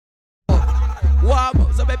Warm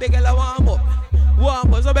up, so baby girl a warm up.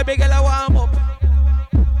 Warm up, so baby girl a warm up.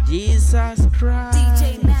 Jesus Christ.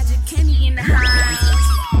 DJ Magic Kenny in the house.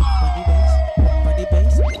 Bunny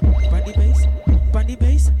bass, bunny bass, bunny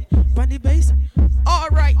bass, bunny bass. All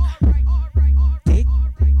right. Tick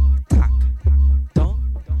tock, don't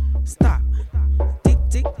stop. Tick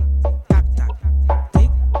tick tock tock,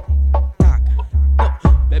 tick tock. No,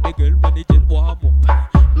 baby girl, when it just warm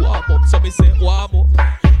up, so me say warm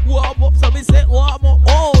up, so me say warm up.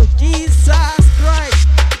 Oh Jesus Christ!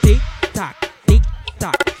 Tick tock, tick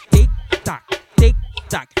tock, tick tock, tick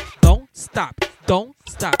tock. Don't stop, don't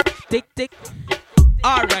stop. Tick tick.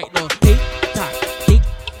 All right now, tick tock, tick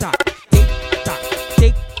tock, tick tock,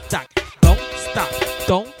 tick tock.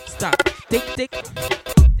 Don't stop, tick tick.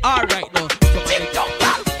 All right now, tick tock,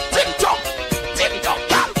 tick tock, tick tock,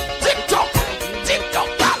 tick tock, tick tock,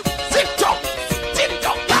 tick tock, tick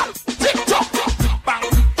tock, tick tock. Bang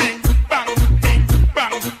ding, bang ding,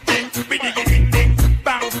 bang ding, biddy ding ding,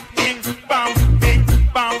 bang ding, bang ding,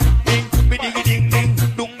 bang ding, biddy ding ding,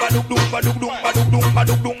 dum ba dum dum ba dum dum ba dum dum ba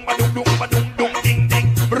dum dum ba dum dum ba dum dum ding ding,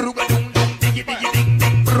 bruga dum dum diggy diggy ding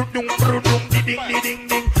ding, brudum brudum di ding di ding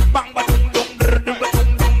ding, bang ba dum dum brudum ba dum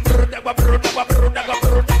dum bruda ba bruda ba bruda ba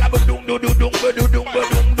bruda ba dum dum dum ba dum ba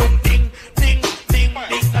dum dum ding ding ding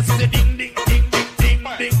ding, that's the ding ding ding ding ding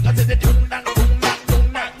ding, that's the dum dang dum dang dum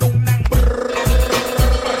dang dum dang.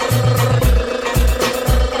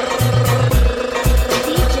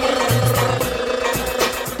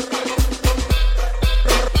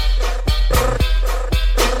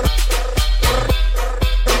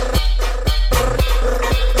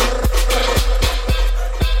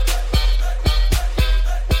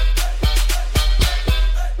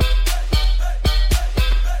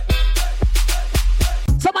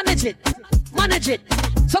 So manage it, manage it,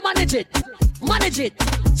 so manage it, manage it,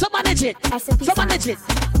 so manage it, so manage it,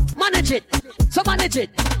 manage it, so manage it,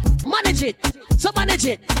 manage it, so manage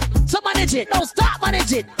it, so manage it. No stop,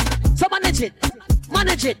 manage it, so manage it,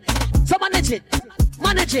 manage it, so manage it,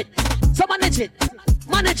 manage it, so manage it,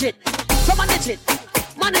 manage it, so manage it,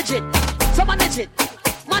 manage it, so manage it,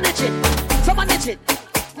 manage it, so manage it,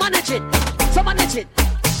 manage it, so manage it,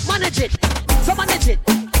 manage it, so manage it,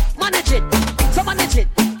 manage it, so manage it.